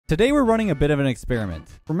Today we're running a bit of an experiment.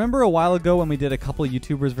 Remember a while ago when we did a couple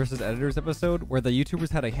YouTubers versus editors episode where the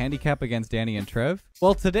YouTubers had a handicap against Danny and Trev?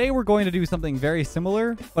 Well, today we're going to do something very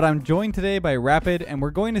similar, but I'm joined today by Rapid and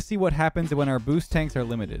we're going to see what happens when our boost tanks are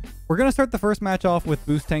limited. We're going to start the first match off with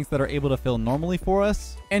boost tanks that are able to fill normally for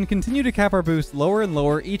us and continue to cap our boost lower and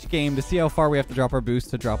lower each game to see how far we have to drop our boost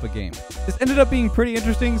to drop a game. This ended up being pretty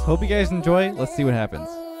interesting, so hope you guys enjoy. Let's see what happens.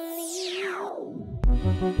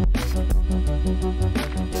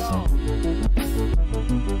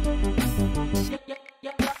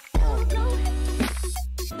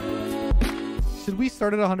 Should we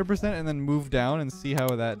start at 100% and then move down and see how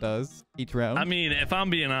that does each round? I mean, if I'm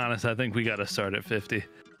being honest, I think we got to start at 50.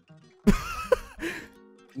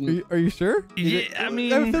 Are you sure? Yeah, I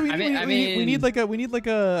mean, we need like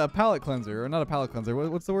a palate cleanser, or not a palate cleanser.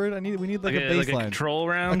 What's the word? We need like a baseline. Like a control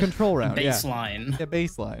round. A control round. Baseline. Yeah,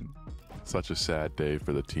 baseline. Such a sad day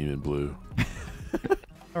for the team in blue.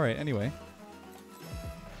 All right. Anyway.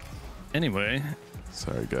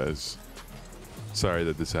 Sorry, guys. Sorry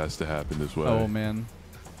that this has to happen this way. Oh man.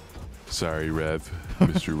 Sorry, Rev.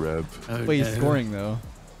 Mr. Rev. Okay. Wait, he's scoring though.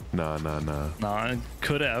 Nah. Nah, I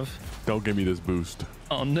could have. Don't give me this boost.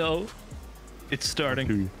 Oh no, it's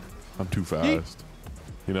starting. I'm too fast.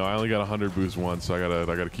 You know, I only got 100 boost once, so I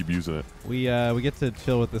gotta keep using it. We get to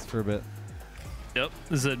chill with this for a bit. Yep,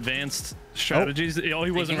 this is advanced strategies. Oh,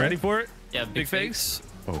 he wasn't ready for it. Yeah, big fakes.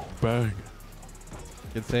 Oh, bang.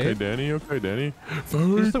 Good save. Okay, Danny. Okay, Danny.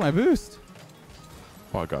 You just took my boost.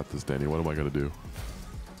 Oh, I got this, Danny. What am I gonna do?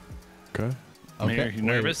 Okay. Okay. You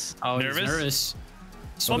nervous? Oh, nervous.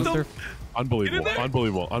 Oh, no. Unbelievable.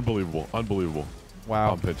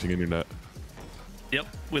 Wow. I'm pitching in your net. Yep,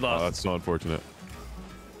 we Oh, lost. that's so unfortunate.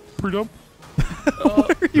 Pre-dump.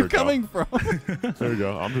 Where are you coming from? There we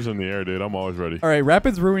go. I'm just in the air, dude. I'm always ready. All right,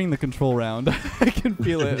 Rapid's ruining the control round. I can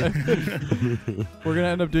feel it. We're gonna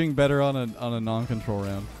end up doing better on a non-control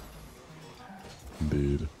round.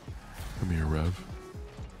 Indeed. Come here, Rev.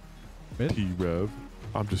 Mid? T-Rev.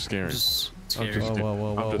 I'm just scaring. I'm just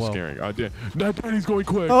scaring. That Danny's going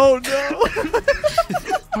quick. Oh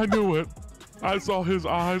no! I knew it. I saw his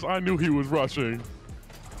eyes. I knew he was rushing.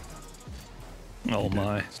 Oh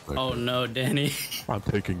my. Oh no, Danny. I'm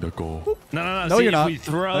taking the goal. No. No, See, you're not. If we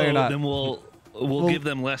throw, No, you're not. then we'll give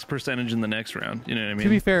them less percentage in the next round. You know what I mean? To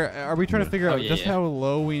be fair, are we trying to figure out just yeah. how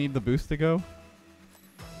low we need the boost to go?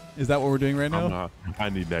 Is that what we're doing right now? I'm not. I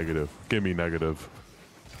need negative. Give me negative.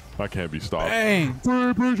 I can't be stopped. Dang!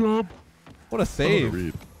 Pre-jump. What a save!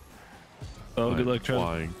 Read. Oh, good luck, Trev.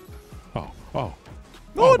 Flying. Oh. Oh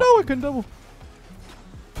no! I couldn't double.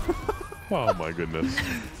 Oh my goodness.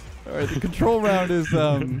 All right, the control round is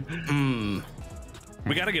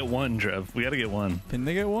We gotta get one, Trev. We gotta get one. Can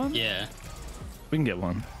they get one? Yeah. We can get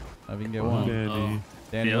one. I can get one. Danny.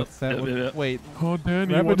 Danny, Yep, what's that? yep. Wait. Oh,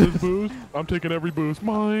 Danny, Rapid. what's his boost? I'm taking every boost.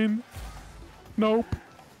 Mine. Nope.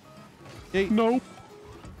 Hey. Nope.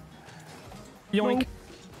 Yoink. Nope.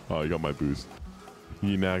 Oh, you got my boost.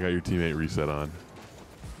 You now got your teammate reset on.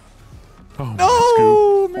 Oh, No,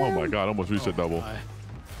 scoop. man. Oh my god, almost reset double.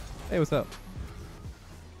 Hey, what's up?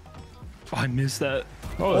 Oh, I missed that.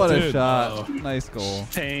 Oh, What that's a it. shot! Nice goal.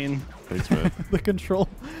 Pain. Thanks, man. The control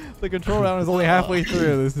round is only halfway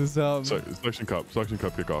through. This is Suction cup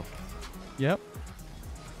kickoff. Yep.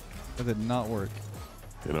 That did not work.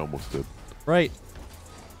 It almost did. Right.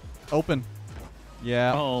 Open.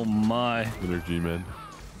 Yeah. Oh my. Energy, man.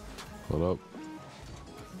 Hold up.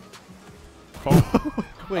 Oh,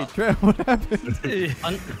 Wait, Trev, what happened?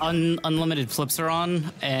 Unlimited flips are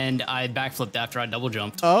on, and I backflipped after I double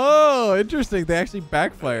jumped. Oh, interesting. They actually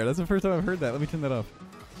backfire. That's the first time I've heard that. Let me turn that off.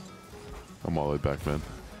 I'm all the way back, man.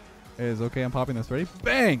 It is okay. I'm popping this. Ready?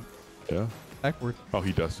 Bang! Yeah. Backward. Oh,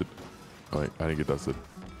 he dusted. Oh, wait, I didn't get dusted.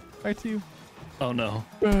 Right to you. Oh no.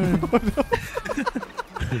 Bang.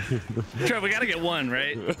 Trev, we gotta get one,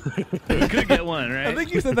 right? We could get one, right? I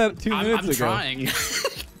think you said that 2 minutes I'm ago. trying.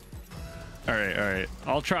 All right.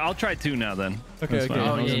 I'll try two now then. Okay, That's okay. fine.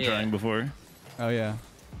 Oh, I wasn't yeah. trying before. Oh, yeah.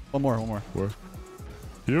 One more. Where?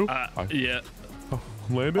 You? Yeah.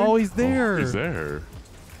 Landing? Oh, he's there. Oh, he's there.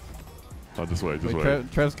 Oh, this way.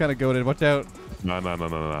 Wait, Trev's kind of goated. Watch out. Nah. No.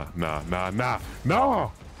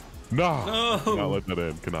 Cannot let that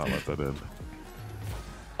in. Cannot let that in.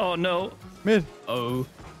 Oh no. Mid. Oh.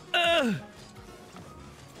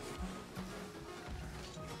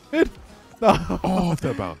 Mid. No. Oh, if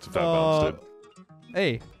that bounced. If that bounced in.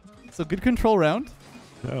 Hey. So good control round.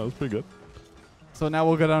 Yeah, that was pretty good. So now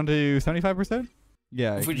we'll go down to 75%?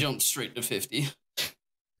 Yeah. If we jump straight to 50.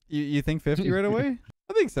 You think 50 right away?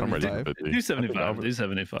 I think I'm ready 75. for 50. Do 75. Do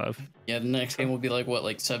 75. Yeah, the next game will be like, what,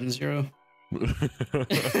 like 7-0?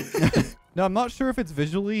 No, I'm not sure if it's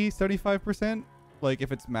visually 75%, like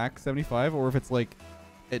if it's max 75, or if it's like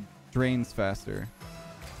it drains faster.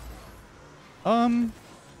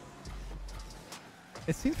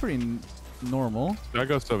 It seems pretty normal. I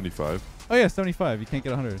got 75. Oh yeah, 75. You can't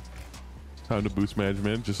get 100. Time to boost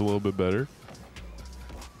management just a little bit better.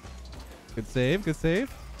 Good save. Good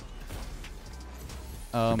save.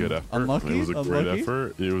 Good effort. Unlucky. It was a Unlucky. great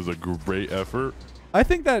effort. It was a great effort. I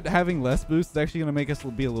think that having less boost is actually going to make us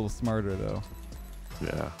be a little smarter, though.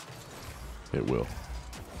 Yeah. It will.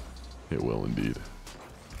 It will indeed.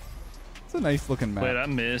 It's a nice looking map. Wait, I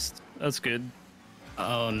missed. That's good.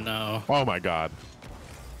 Oh no. Oh my god.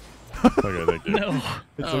 Okay, thank you. No.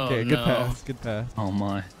 It's Oh, okay. Good no. pass. Good pass. Oh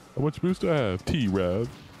my. How much boost do I have? T-Rev.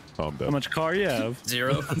 Oh, I'm dead. How much car you have?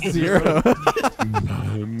 0. 0.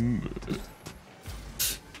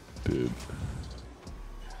 Dude.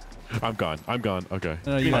 I'm gone. I'm gone. Okay.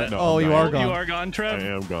 No, you, Yeah. oh, I'm you not. are gone. You are gone, Trev? I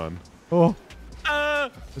am gone. Oh, I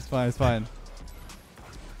it's fine. It's fine.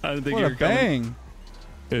 didn't think What you a were coming. bang.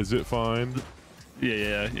 Is it fine?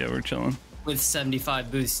 Yeah, we're chilling. With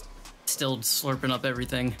 75 boost, still slurping up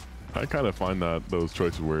everything. I kind of find that those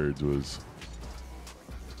choice of words was...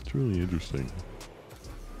 It's really interesting.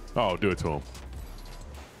 Oh, do it to him.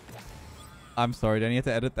 I'm sorry, Danny. You have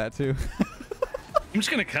to edit that too. I'm just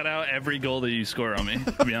going to cut out every goal that you score on me,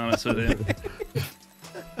 to be honest with you.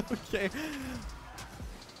 Okay.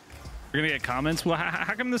 We're going to get comments. Well,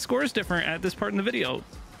 how come the score is different at this part in the video?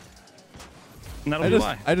 And that'll be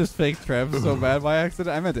why. I just faked Trev so bad by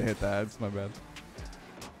accident. I meant to hit that. It's my bad.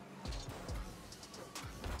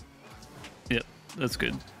 Yep, that's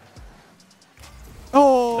good.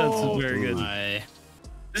 Oh, That's very good. I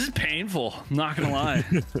This is painful. I'm not gonna lie.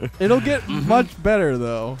 it'll get much better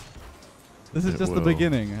though. This is It just the will.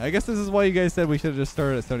 beginning. I guess this is why you guys said we should have just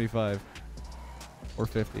started at 75 or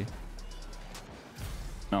 50.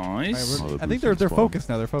 Nice. Oh, the I think boost they're is focused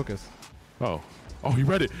now. They're focused. Oh. Oh, he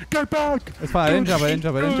read it. Get back! It's fine. I didn't jump. I didn't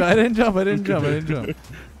jump. I didn't jump. I didn't jump. I didn't jump. I didn't jump.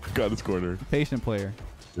 Got his corner. Patient player.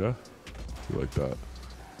 Yeah? You like that?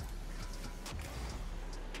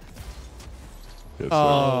 Yes, sir.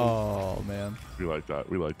 Oh man. We like that.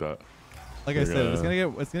 We like that. Like I We're said, it's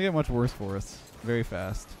gonna- gonna get much worse for us very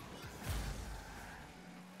fast.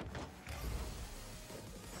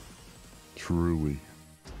 Truly.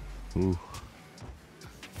 Ooh.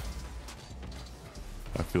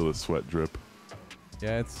 I feel the sweat drip.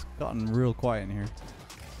 Yeah, it's gotten real quiet in here.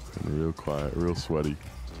 And real quiet, real sweaty.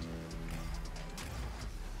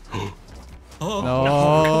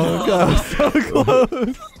 No, God, so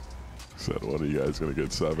close. Said, what are you guys gonna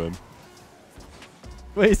get 7?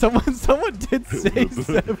 Wait, someone did say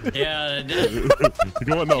 7. yeah, I did.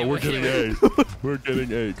 Come on, no, we're getting A. We're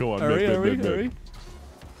getting A. Come on, Hurry, mid, hurry, mid, mid, hurry. mid.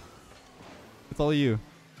 It's all you.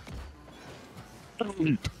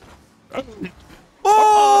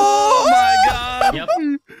 Oh my god. Yep.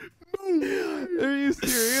 Are you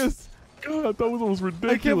serious? God, that was almost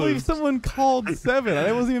ridiculous. I can't believe someone called 7.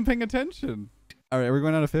 I wasn't even paying attention. All right, are we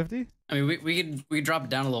going down to 50? I mean, we could drop it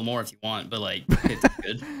down a little more if you want, but like, it's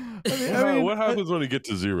good. What happens when you get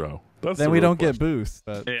to 0? That's Then the we real don't get question. boost.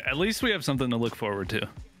 But Hey, at least we have something to look forward to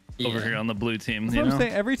over Yeah. here on the blue team. that's You what know? I'm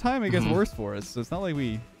saying. Every time it gets worse for us. So it's not like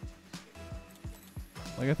we...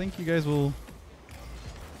 Like, I think you guys will...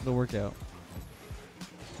 It'll work out.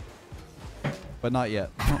 But not yet.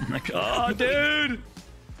 Oh my god, dude.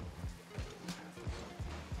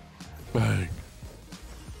 Bang.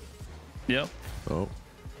 Yep. Oh.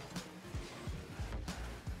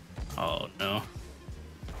 Oh no.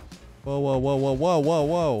 Whoa, whoa, whoa, whoa, whoa, whoa,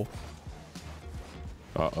 whoa.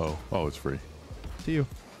 Uh-oh. Oh, it's free. To you.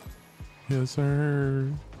 Yes,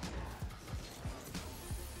 sir.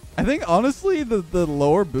 I think, honestly, the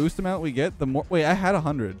lower boost amount we get, the more... Wait, I had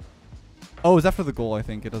 100. Oh, is that for the goal? I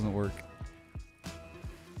think it doesn't work.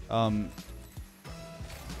 I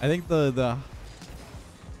think the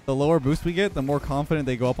lower boost we get, the more confident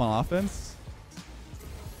they go up on offense.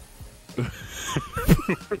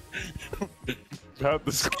 Pat,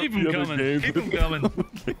 the Keep them coming. Keep them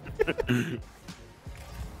coming.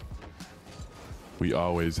 We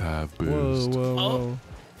always have Whoa, boost. whoa, Oh. whoa.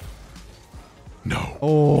 No.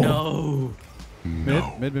 Oh. No.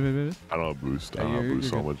 No. Mid. I don't have boost. I Yeah, don't have you're boost,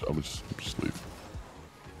 so good. I'm just leave.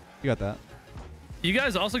 You got that. You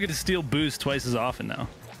guys also get to steal boost twice as often now.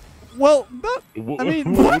 Well, not... I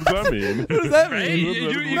mean, what does that mean? What does that Right? mean?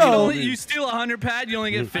 You No. you steal 100 pad, you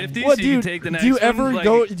only get 50, What so do you you can take the next do? You one. ever Like,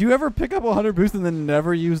 go? Do you ever pick up 100 boost and then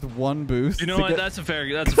never used one boost? You know to what? get- That's a fair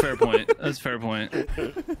point. That's a fair point.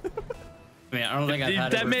 I mean, I don't think I've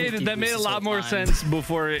had That over 50 made boosts a this lot whole more time. sense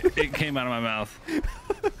before it came out of my mouth.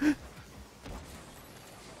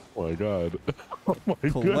 Oh my god. Oh my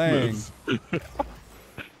Clang. goodness.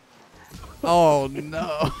 Oh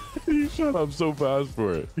no. He shot up so fast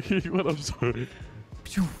for it. He went up so.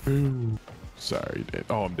 Sorry, Dan.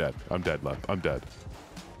 Oh, I'm dead. I'm dead, Leth. I'm dead.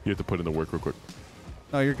 You have to put in the work real quick.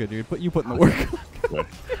 No, you're good, dude. You put in the work. Okay.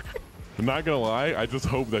 I'm not gonna lie. I just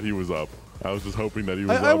hope that he was up. I was just hoping that he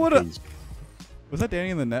was I up. would've- 'cause- Was that Danny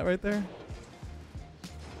in the net right there?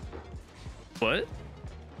 What?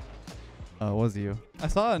 Oh, it was you. I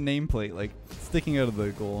saw a nameplate like sticking out of the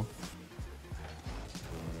goal.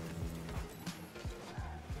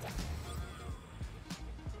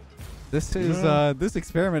 This is this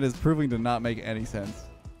experiment is proving to not make any sense.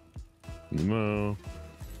 No.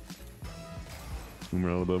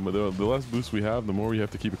 No, the less boost we have, the more we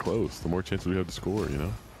have to keep it close. The more chances we have to score, you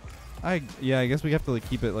know? I guess we have to like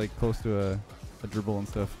keep it like close to a dribble and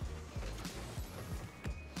stuff.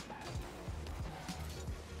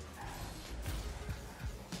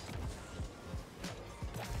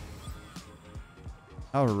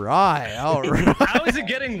 All right. How is it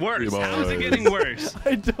getting worse? How is it getting worse?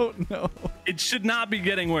 I don't know. It should not be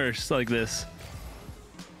getting worse like this.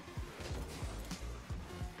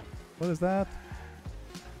 What is that?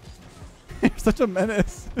 You're such a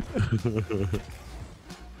menace.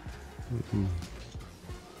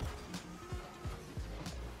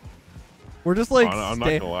 We're just like I'm not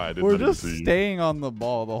gonna lie. I didn't we're let him just see. staying on the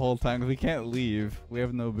ball the whole time because we can't leave. We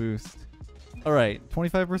have no boost. All right,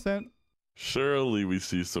 25%. Surely we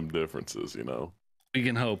see some differences, you know? We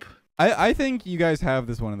can hope. I think you guys have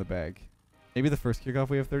this one in the bag. Maybe the first kickoff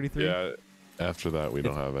we have 33. Yeah. After that, we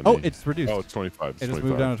don't have any. Oh, it's reduced. Oh, it's 25. It's It just 25.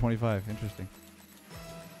 moved down to 25. Interesting.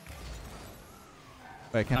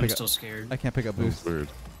 Wait, I can't I'm pick still up. scared. I can't pick up That was boost. weird.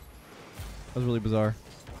 That was really bizarre.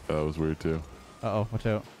 That was weird too. Uh oh, watch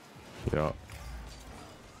out. Yeah.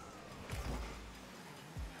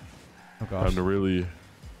 Oh gosh. Time to really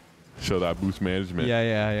show that boost management.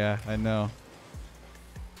 Yeah. I know.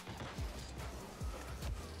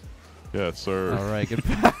 Yes, sir. All right, good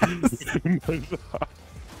pass.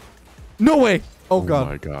 No way. Oh god.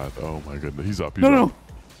 my god. Oh my goodness. He's up. He's No. up.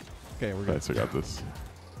 Okay, we're good. Nice, I got this.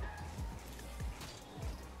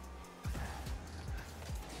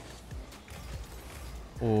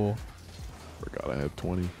 Oh. Forgot I had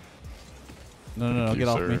 20. No, Thank get you,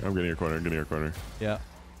 off sir. me. I'm getting your corner. I'm getting your corner. Yeah.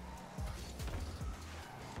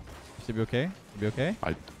 Should be okay. Should be okay.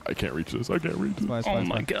 I can't reach this. I can't reach It's this. fine, it's Oh fine, it's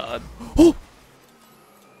my fine. god.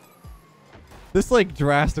 This like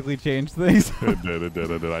drastically changed things. It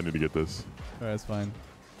did. I need to get this. Alright, it's fine.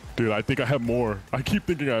 Dude, I think I have more. I keep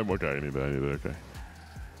thinking I'm okay. I need it. Okay.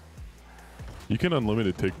 You can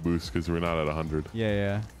unlimited take boosts because we're not at 100.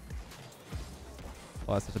 Yeah.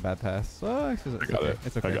 Oh, that's such a bad pass. Oh, actually, I got it.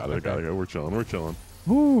 It's okay. I got it. We're chilling.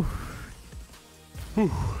 Whew.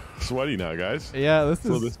 Sweaty now, guys. Yeah, this A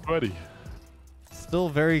little bit is sweaty. still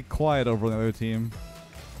very quiet over on the other team.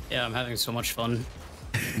 Yeah, I'm having so much fun.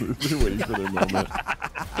 They're waiting for their moment.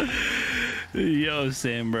 Yo,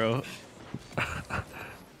 Sam, bro.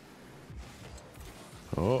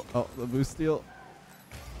 Oh, Oh, the boost steal.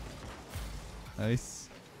 Nice.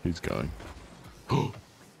 he's going.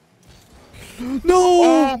 No!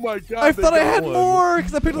 Oh my god! I they thought I got had one. more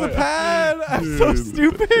because I picked up the pad. I'm so Dude,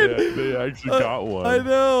 stupid. Yeah, they actually got one. I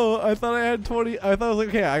know. I thought I had 20. I thought I was like,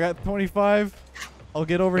 okay, I got 25. I'll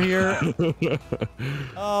get over here.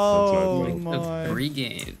 Oh That's right, my. 3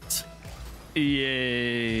 games.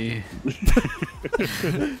 Yay.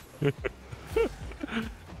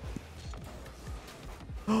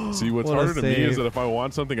 See, what's What a harder to me save. is that if I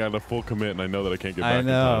want something, I have a full commit, and I know that I can't get back. I in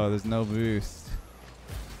know. time. There's no boost.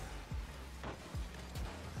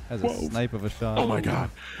 That's a Whoa. snipe of a shot. Oh my god,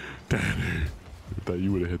 Danny! I thought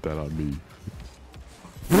you would have hit that on me.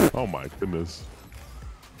 Oh my goodness!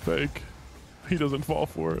 Fake. He doesn't fall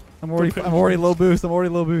for it. I'm already low boost. I'm already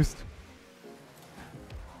low boost.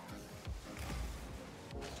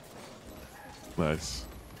 Nice.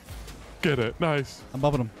 Get it. Nice. I'm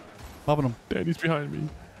bumping him. Bumping him. Danny's behind me.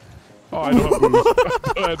 Oh, I don't have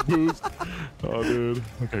boost. I had boost. Oh, dude.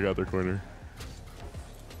 Okay, I got their corner.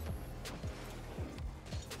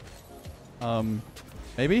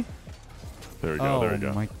 Maybe? There we go. Oh there we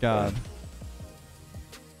go. my god.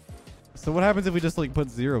 So what happens if we just like put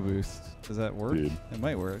 0 boost? Does that work? Dude. It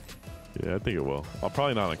might work. Yeah, I think it will. I'll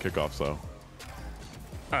probably not on kickoffs though.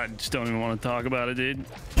 I just don't even want to talk about it, dude.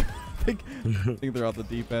 I think they're out the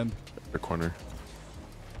deep end. Their corner.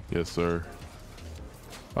 Yes, sir.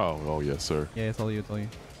 Oh, yes, sir. Yeah, it's all you. It's all you.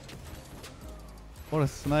 What a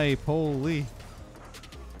snipe! Holy.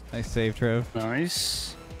 Nice save, Trev.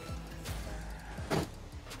 Nice.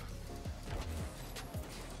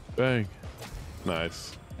 Bang.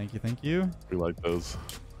 Nice. Thank you. Thank you. We like those.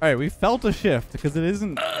 right, we felt a shift because it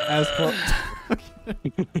isn't as close.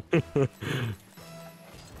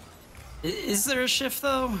 Is there a shift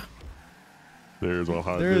though? There's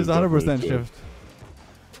 100. There is 100% shift.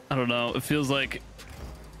 I don't know. It feels like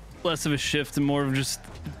less of a shift and more of just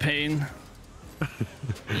pain.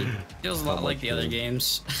 Feels a lot like the other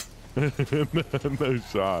games. No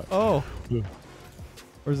shot. Oh.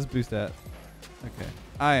 Where's this boost at? Okay.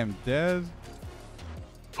 I am dead.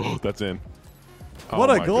 Oh, that's in. What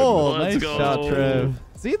Oh a my goal. goodness. Nice Let's shot, go. Trev.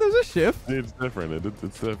 See, there's a shift. It's different. It's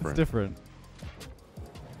different. It's different.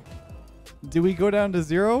 Do we go down to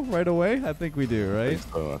 0 right away? I think we do, right?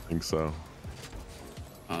 I think so.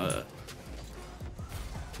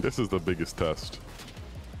 This is the biggest test.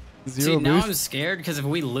 0 See, now boost? I'm scared because if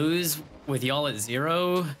we lose with y'all at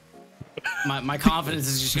 0, my confidence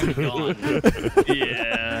is just gonna be gone.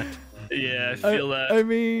 Yeah. Yeah, I feel that. I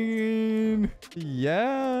mean,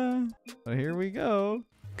 yeah. Well, here we go.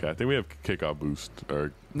 Okay, I think we have kickoff boost.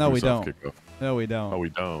 Or No, we boost off don't. Kickoff. No, we don't. Oh, we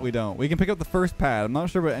don't. We don't. We can pick up the first pad. I'm not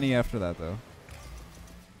sure about any after that, though.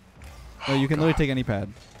 No, you can literally take any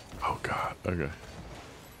pad. Oh god. Okay.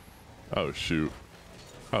 Oh shoot.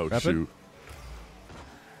 Oh Rapid? shoot.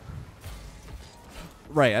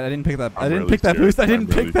 Right, I didn't pick that. I I'm didn't really pick that scared. boost. I I'm didn't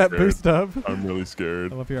really pick that scared. boost up. I'm really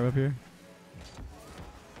scared. I'm up here. I'm up here.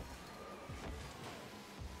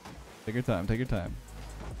 Take your time. Take your time.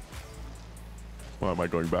 Why am I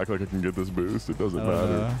going back like I can get this boost? It doesn't I don't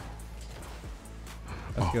matter. know.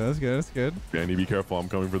 That's good. That's good. That's good. Danny, be careful. I'm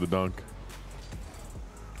coming for the dunk.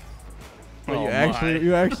 Oh, Oh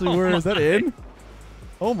you actually were. Is that in?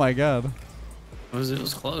 Oh my god. It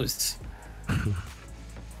was close. Oh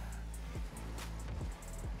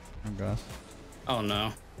gosh. Oh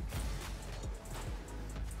no.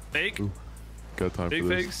 Fake? Ooh, got time Big for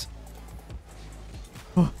this. fakes?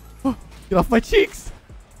 Get off my cheeks.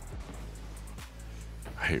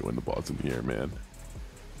 I hate when the ball's in the air, man.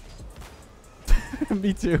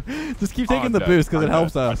 Me too. Just keep Oh, taking I'm the dead. boost because I'm it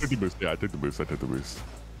helps dead. us. I took the boost. Yeah, I took the boost. I took the boost.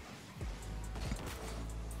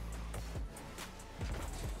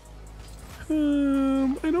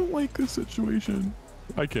 I don't like this situation.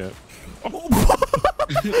 I can't.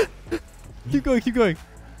 Keep going. Keep going.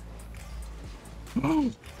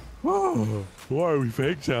 Oh, why are we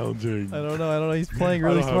fake challenging? I don't know. I don't know. He's playing I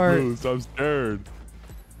really don't have smart. boost. I'm scared.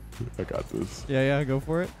 I got this. Yeah, yeah. Go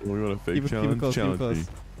for it. We want to fake Keep it challenge? close. Keep it Challenge close. me.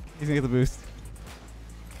 He's gonna get the boost.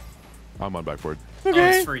 I'm on backboard. Oh,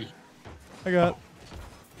 Okay. it's free. I got.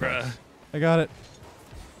 Bruh. I got it.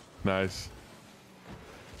 Nice.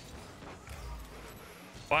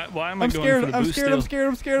 Why am I I'm going scared. for the I'm boost scared. still? I'm scared.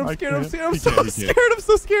 I'm scared. I'm I scared. I'm can't. scared. I'm He so can't, he scared. can't. I'm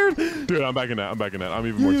so scared. Dude, I'm backing out. I'm backing out. I'm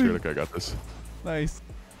even more scared. Okay, I got this. Nice.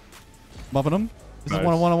 Bumping him. This Nice. is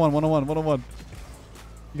one-on-one.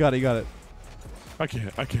 You got it. You got it. I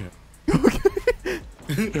can't. I can't.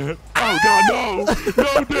 Oh God, no!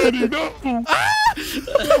 No, Danny, no!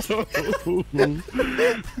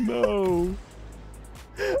 No!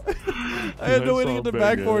 I had no way to saw get the Ben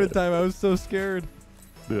backboard in get it. time. I was so scared.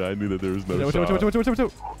 Yeah, I knew that there was no Yeah, watch out, shot. watch out, watch out, watch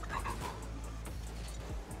out.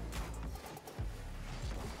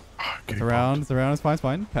 Okay, It's around. It's around. It's fine. It's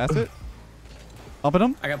fine. Pass it. Bumping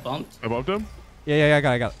him. I got bumped. I bumped him? Yeah, yeah,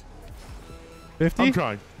 yeah. I got it. 50. I'm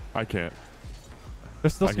trying. I can't. They're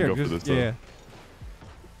still I can scared. go for Just- this, yeah, though. yeah.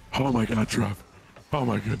 Oh my God, Trev. Oh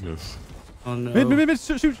my goodness. Oh no. Mid.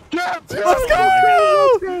 Shoot, shoot. Yeah, Let's go!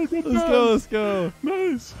 Let's go. Let's go.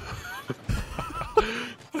 Nice.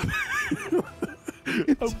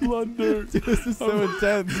 A blunder. Dude, this is so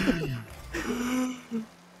intense.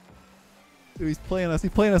 Dude, he's playing us.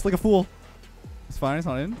 He's playing us like a fool. It's fine. It's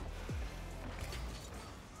not in.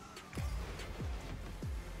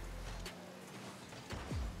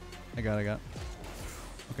 I got. Okay,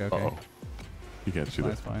 okay. Uh-oh. You can't shoot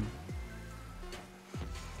That's it. fine.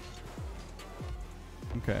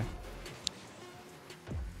 Okay.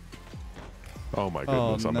 Oh my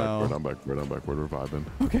Oh, goodness. I'm no. backward. I'm backward. We're vibing.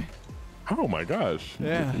 Okay. Oh my gosh.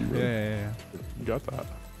 Yeah. You Yeah, really- yeah, yeah. You got that.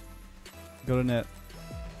 Go to net.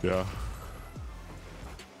 Yeah.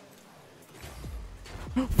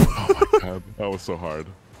 Oh my God. That was so hard.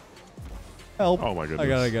 Help. Oh my goodness. I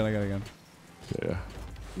got it again. Yeah.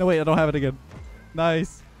 No, wait. I don't have it again.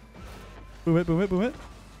 Nice. Boom it.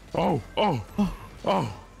 Oh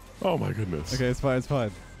my goodness. Okay, it's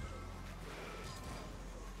fine.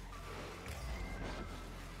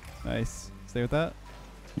 Nice. Stay with that.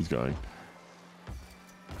 He's going.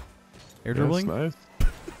 Air dribbling. Yes, nice.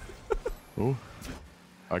 Oh.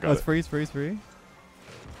 I got That's it. free.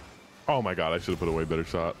 Oh my God. I should have put a way better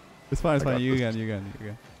shot. It's fine. I It's fine. got You this.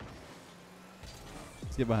 again.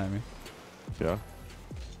 Just get behind me. Yeah.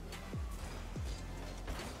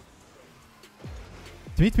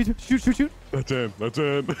 To me. Shoot. That's in. That's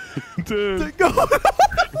in. It's in. Go.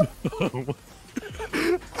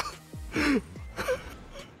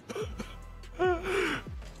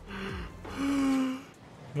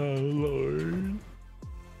 Oh, Lord.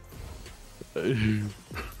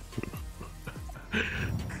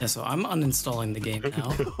 Yeah, so I'm uninstalling the game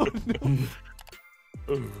now.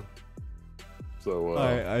 So,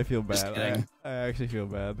 I feel bad. kidding. I actually feel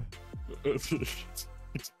bad.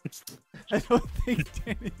 I don't think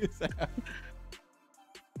Danny is out.